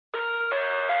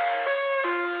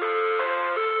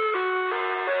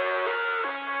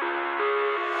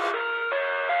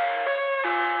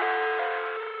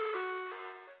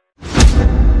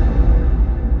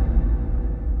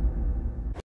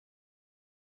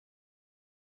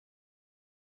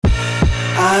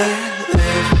I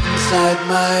live inside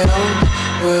my own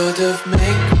world of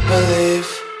make-believe.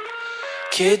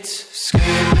 Kids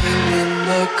screaming in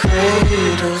the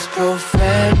cradles,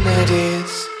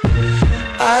 profanities.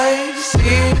 I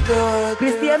see the world.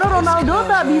 Cristiano Ronaldo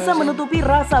tak bisa menutupi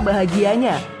rasa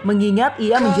bahagianya mengingat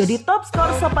ia menjadi top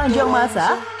skor sepanjang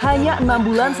masa hanya 6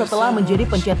 bulan setelah menjadi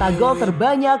pencetak gol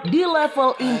terbanyak di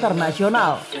level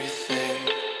internasional.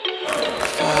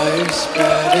 Fire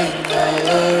spreading all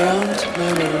around my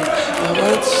room. My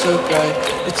world's so bright,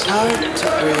 it's hard to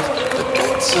breathe, but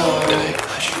that's alright.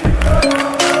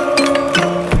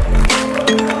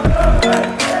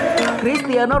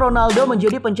 Cristiano Ronaldo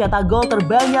menjadi pencetak gol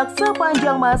terbanyak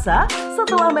sepanjang masa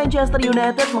setelah Manchester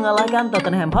United mengalahkan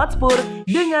Tottenham Hotspur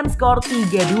dengan skor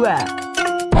 3-2.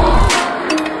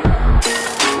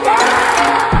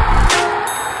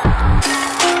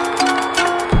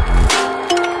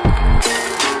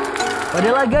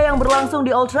 Pada laga yang berlangsung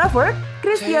di Old Trafford,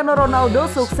 Cristiano Ronaldo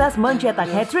sukses mencetak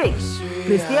hattrick.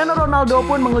 Cristiano Ronaldo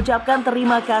pun mengucapkan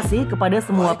terima kasih kepada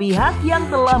semua pihak yang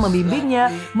telah membimbingnya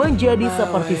menjadi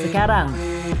seperti sekarang.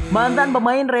 Mantan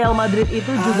pemain Real Madrid itu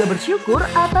juga bersyukur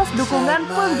atas dukungan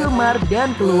penggemar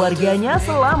dan keluarganya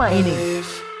selama ini.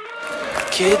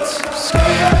 Kids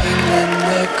screaming in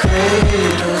the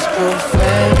cradles,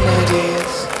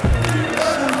 profanities.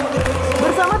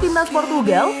 Bersama timnas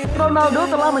Portugal, Ronaldo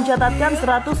telah mencatatkan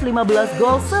 115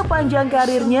 gol sepanjang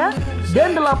karirnya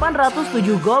dan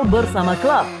 807 gol bersama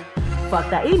klub.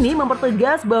 Fakta ini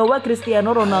mempertegas bahwa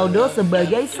Cristiano Ronaldo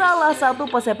sebagai salah satu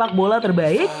pesepak bola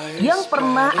terbaik yang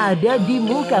pernah ada di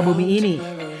muka bumi ini.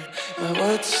 My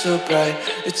world's so bright,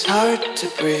 it's hard to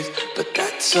breathe, but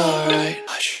that's alright.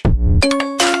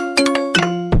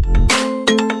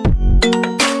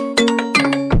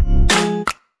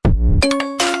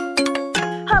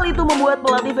 Itu membuat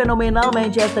pelatih fenomenal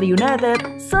Manchester United,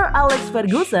 Sir Alex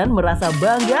Ferguson, merasa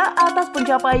bangga atas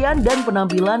pencapaian dan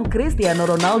penampilan Cristiano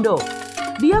Ronaldo.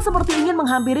 Dia seperti ingin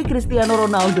menghampiri Cristiano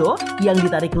Ronaldo yang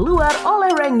ditarik keluar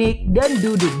oleh Rangnick dan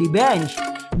duduk di bench.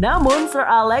 Namun Sir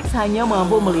Alex hanya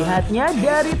mampu melihatnya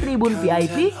dari tribun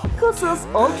VIP khusus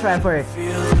Old Trafford.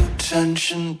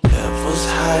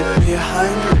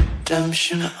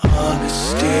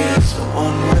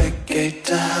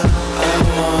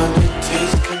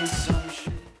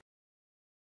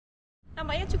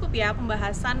 Tampaknya cukup ya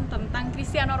pembahasan tentang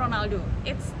Cristiano Ronaldo.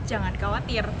 Jangan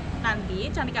khawatir,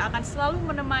 nanti Cantika akan selalu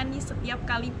menemani setiap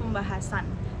kali pembahasan.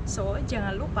 So,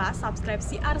 jangan lupa subscribe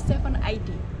CR7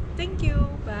 ID. Thank you,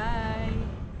 bye.